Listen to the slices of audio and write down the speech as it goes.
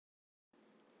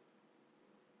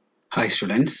Hi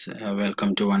students,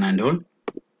 welcome to one and all.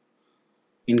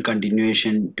 In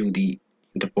continuation to the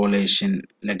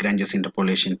Lagrange's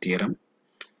interpolation theorem,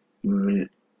 we will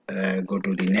go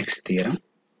to the next theorem,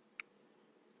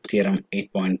 theorem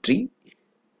 8.3.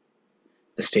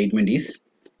 The statement is,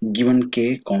 given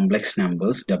k complex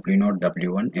numbers w0,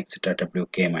 w1, etc.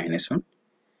 wk minus 1,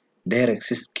 there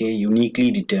exists k uniquely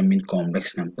determined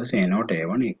complex numbers a0,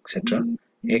 a1, etc.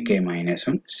 ak minus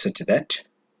 1 such that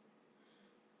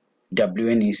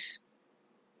wn is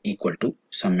equal to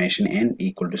summation n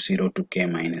equal to 0 to k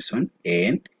minus 1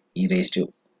 an e raised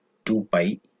to 2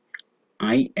 pi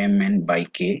I mn by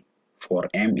k for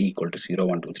m equal to 0,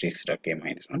 1, 2, 3, etc. k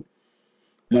minus 1.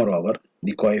 Moreover,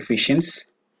 the coefficients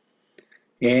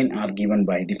an are given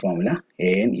by the formula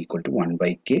an equal to 1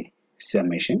 by k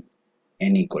summation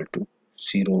n equal to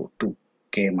 0 to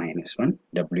k minus 1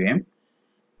 wm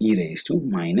e raised to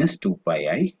minus 2 pi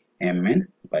I mn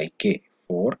by k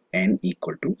for n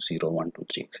equal to 0, 1, 2,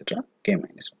 3, etc. k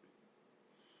minus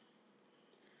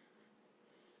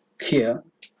 1. Here,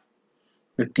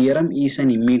 the theorem is an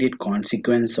immediate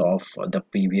consequence of the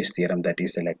previous theorem, that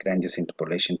is the Lagrange's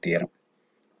interpolation theorem.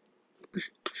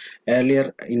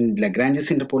 Earlier in Lagrange's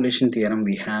interpolation theorem,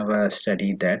 we have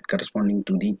studied that corresponding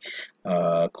to the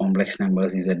complex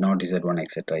numbers z0, z1,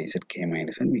 etc., zk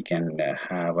minus 1, we can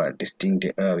have a distinct,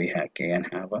 can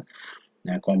have a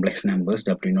complex numbers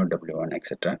w0, w1,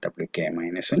 etc., wk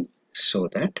minus 1, so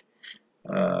that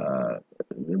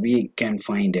we can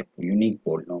find a unique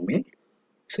polynomial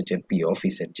such that p of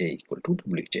zj equal to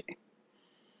wj.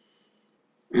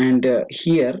 And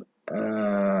here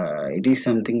it is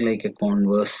something like a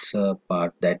converse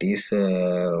part, that is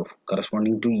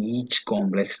corresponding to each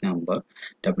complex number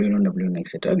w1, w1,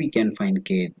 etc. we can find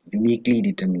k uniquely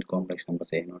determined complex numbers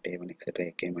a0, a1, etc.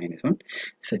 ak minus 1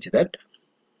 such that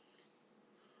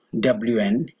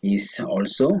wn is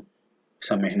also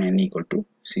summation n equal to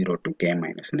 0 to k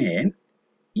minus 1 an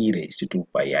e raised to 2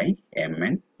 pi I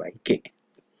mn by k.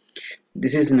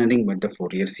 This is nothing but the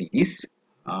Fourier series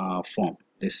form.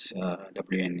 This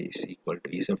wn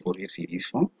is a Fourier series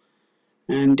form,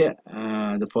 and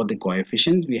for the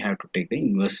coefficients we have to take the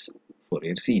inverse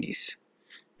Fourier series.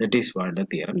 That is what the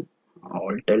theorem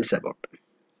all tells about.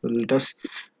 So let us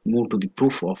move to the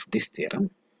proof of this theorem.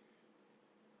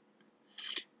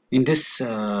 In this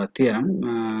theorem,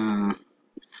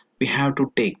 we have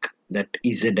to take that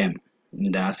Zm.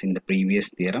 Thus, in the previous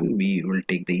theorem, we will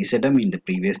take the Zm in the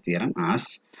previous theorem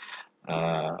as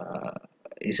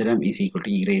Zm is equal to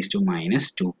e raised to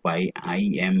minus 2 pi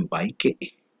Im by k.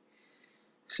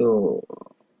 So,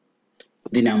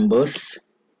 the numbers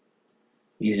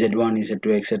Z1,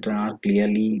 Z2, etc. are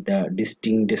clearly the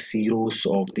distinct zeros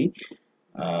of the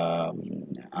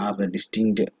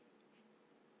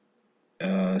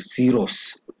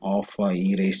zeros of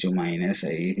e raised to minus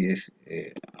are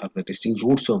the distinct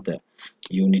roots of the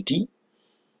unity,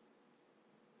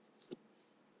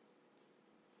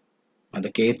 are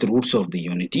the kth roots of the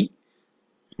unity,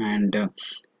 and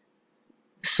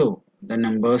so the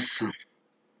numbers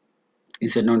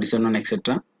Z0, Z1,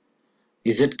 etc.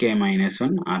 Zk minus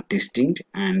 1 are distinct,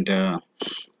 and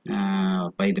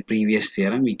by the previous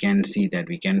theorem we can see that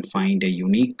we can find a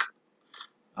unique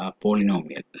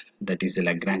polynomial, that is the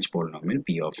Lagrange polynomial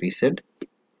p of z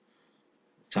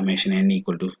summation n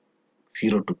equal to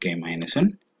 0 to k minus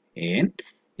 1 an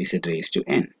z raised to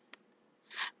n.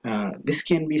 This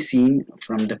can be seen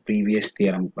from the previous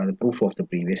theorem, by the proof of the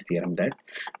previous theorem, that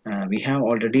we have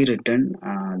already written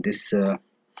this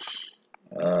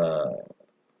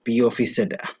p of z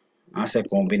as a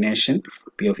combination,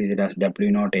 p of z as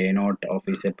w0 a0 of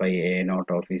z by a0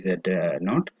 of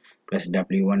z0 plus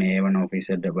w1 a1 of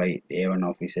z by a1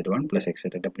 of z1 plus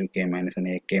etc. wk minus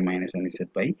 1 ak minus 1 z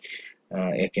by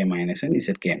ak minus 1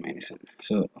 zk minus 1.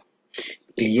 So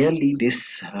clearly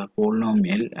this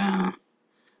polynomial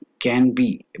can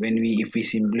be, if we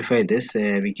simplify this,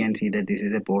 we can see that this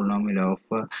is a polynomial of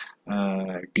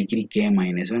degree k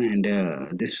minus 1, and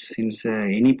this, since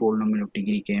any polynomial of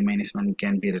degree k minus 1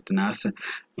 can be written as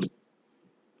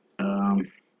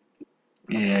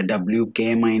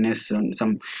wk minus 1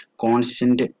 some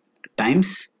constant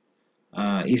times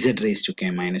z raised to k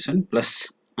minus 1 plus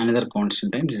another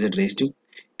constant times z raised to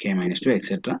k minus 2,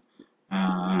 etc.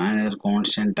 Another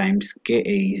constant times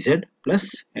kaz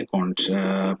plus a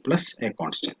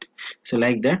constant. So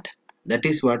like that, that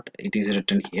is what it is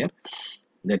written here,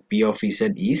 that p of z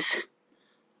is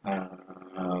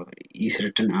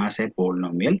written as a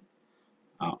polynomial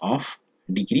of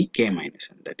degree k minus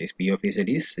 1, that is p of z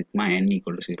is sigma n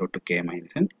equal to 0 to k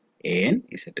minus 1 an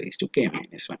z raised to k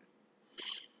minus 1,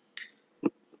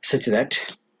 such that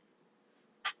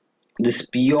this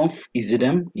P of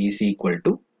Zm is equal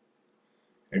to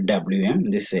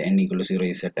Wm. This n equal to 0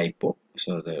 is a typo,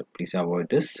 so please avoid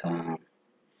this.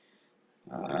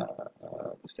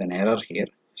 It's an error here,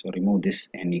 so remove this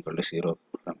n equal to 0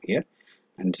 from here,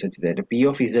 and such that P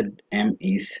of Zm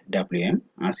is Wm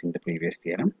as in the previous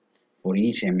theorem for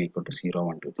each m equal to 0,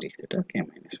 1, 2, 3, etc. k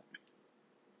minus 1.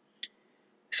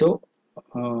 So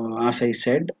as I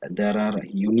said, there are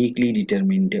uniquely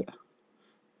determined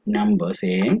numbers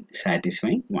n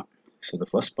satisfying 1. So the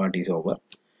first part is over.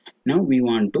 Now we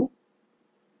want to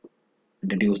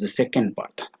deduce the second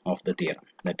part of the theorem,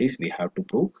 that is, we have to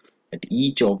prove that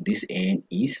each of these n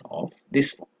is of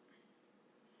this form.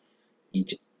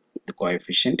 The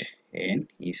coefficient n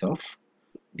is of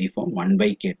the form 1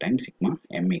 by k times sigma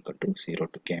m equal to 0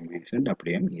 to k minus 1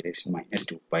 Wm e raised to minus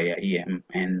 2 pi I m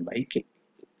n by k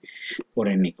for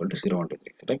n equal to 0, 1, 2,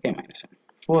 3, etc. k minus 1.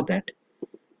 For that,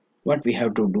 what we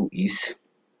have to do is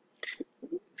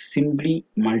simply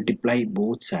multiply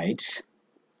both sides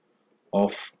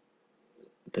of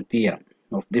the theorem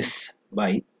of this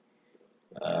by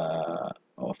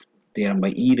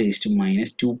e raised to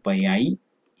minus 2 pi I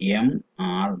m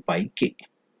r by k.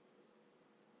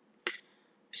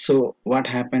 So what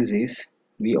happens is,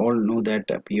 we all know that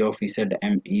P of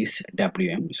Zm is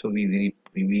Wm, so we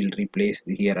will replace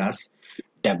here as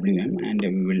Wm, and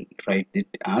we will write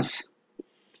it as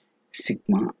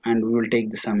sigma, and we will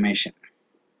take the summation,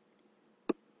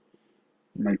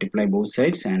 multiply both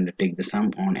sides and take the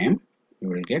sum on m. You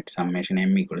will get summation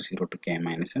m equals 0 to k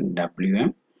minus 1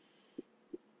 Wm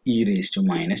e raised to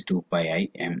minus 2 pi I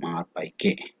m r by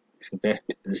k. So that's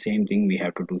the same thing we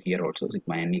have to do here also.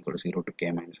 Sigma n equals 0 to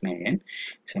k minus 1 n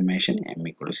summation m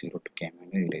equals 0 to k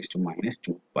minus e raised to minus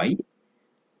 2 pi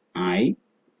I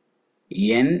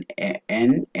n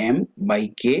m by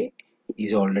k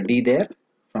is already there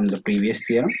from the previous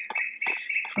theorem.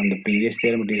 From the previous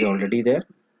theorem it is already there.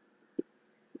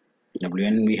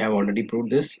 Wn we have already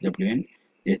proved this. Wn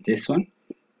is this one.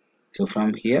 So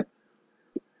from here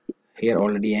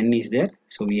already n is there,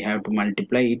 so we have to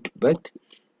multiply it with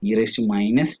e raised to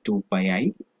minus 2 pi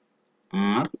I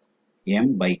r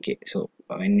m by k. So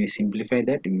when we simplify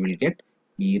that, we will get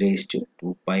e raised to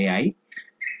 2 pi I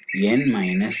n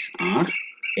minus r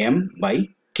m by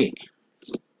k.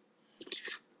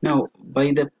 Now,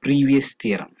 by the previous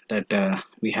theorem that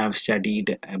we have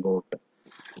studied about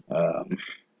a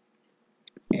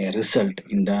result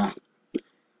in the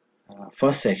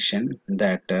first section,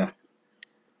 that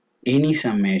any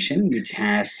summation which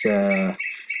has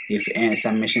if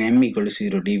summation m equal to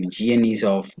 0 if gn is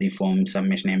of the form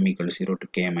summation m equal to 0 to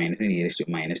k minus e raised to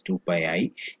minus 2 pi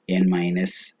I n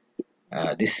minus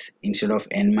this, instead of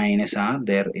n minus r,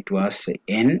 there it was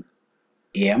n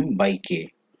m by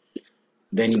k.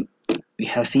 Then we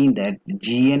have seen that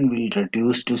gn will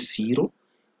reduce to 0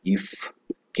 if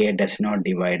k does not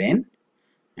divide n,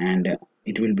 and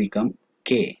it will become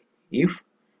k if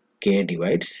k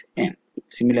divides n.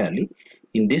 Similarly,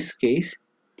 in this case,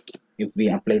 if we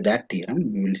apply that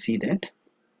theorem, we will see that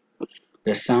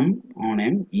the sum on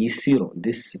m is 0.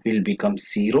 This will become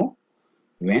 0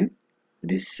 when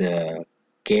this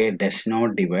k does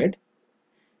not divide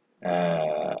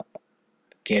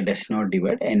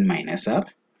n minus r,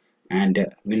 and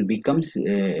will become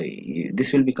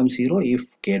this will become 0 if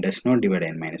k does not divide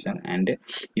n minus r, and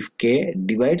if k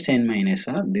divides n minus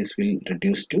r, this will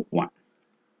reduce to 1.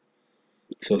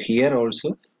 So here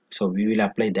also, so we will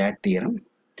apply that theorem.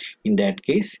 In that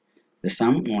case, the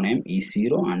sum on m is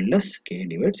 0 unless k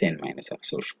divides n minus r.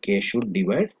 So k should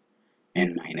divide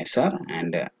n minus r,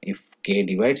 and if k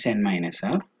divides n minus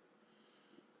r,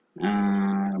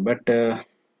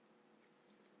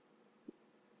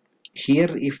 here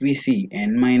if we see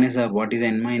n minus r, what is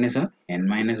n minus r? N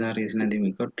minus r is nothing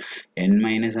because n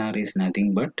minus r is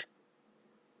nothing but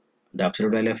the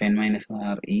absolute value of n minus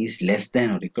r is less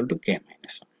than or equal to k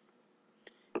minus 1.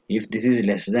 If this is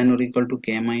less than or equal to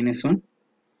k minus 1,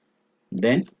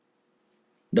 then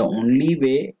the only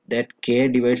way that k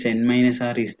divides n minus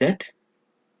r is that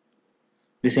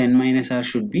this n minus r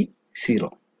should be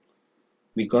 0,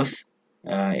 because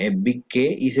a big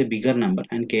k is a bigger number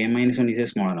and k minus 1 is a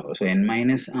smaller number. So n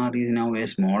minus r is now a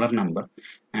smaller number,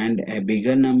 and a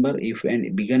bigger number, if a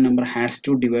bigger number has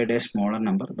to divide a smaller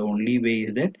number, the only way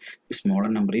is that the smaller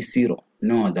number is 0,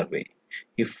 no other way.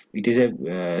 If it is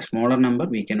a smaller number,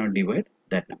 we cannot divide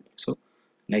that number. So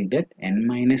like that, n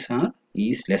minus r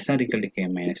is less or equal to k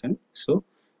minus 1. So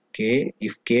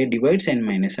if k divides n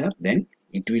minus r, then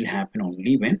it will happen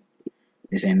only when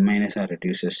this n minus r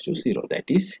reduces to 0. That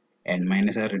is, n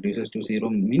minus r reduces to 0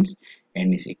 means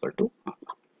n is equal to r.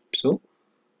 So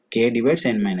k divides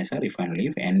n minus r if only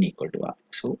if n equal to r.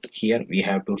 So here we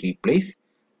have to replace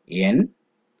n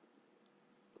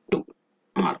to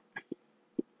r.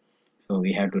 So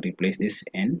we have to replace this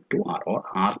n to r or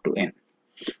r to n,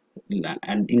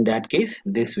 and in that case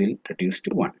this will reduce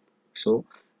to 1. So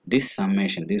this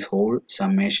summation, this whole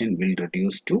summation will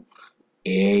reduce to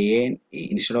an.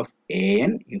 Instead of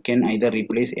an, you can either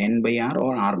replace n by r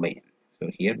or r by n. So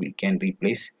here we can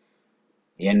replace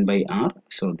n by r.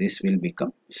 So this will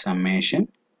become summation.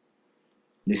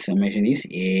 This summation is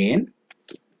an.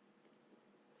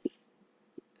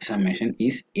 Summation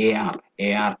is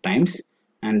ar times,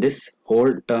 and this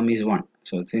whole term is 1.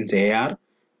 So since ar,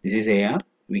 this is ar,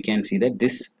 we can see that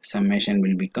this summation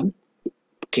will become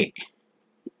k.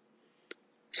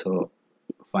 So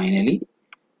finally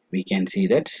we can see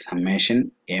that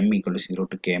summation m equal to 0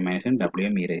 to k minus n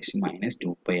wm e raised to minus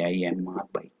 2 pi I m r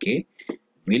by k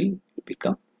will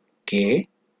become k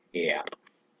ar.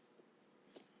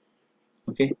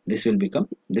 Okay, this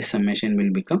summation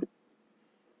will become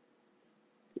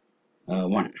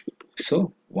 1.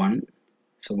 So 1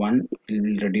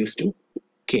 will reduce to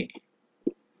k.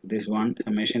 This one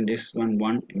summation, this one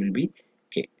will be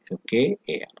k. So k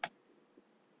ar.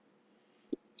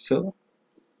 So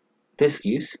this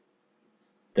gives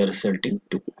the resulting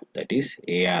 2, that is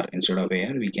ar. Instead of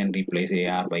ar, we can replace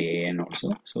ar by an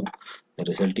also. So the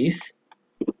result is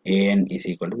an is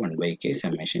equal to 1 by k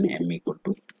summation m equal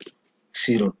to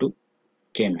 0 to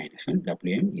k minus 1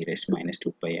 wm e raised to minus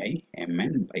 2 pi I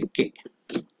mn by k.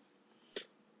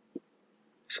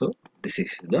 So this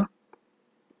is the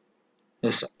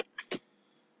result.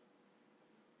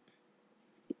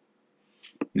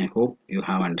 I hope you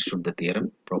have understood the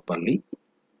theorem properly.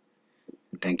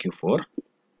 Thank you for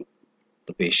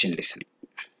the patient listening.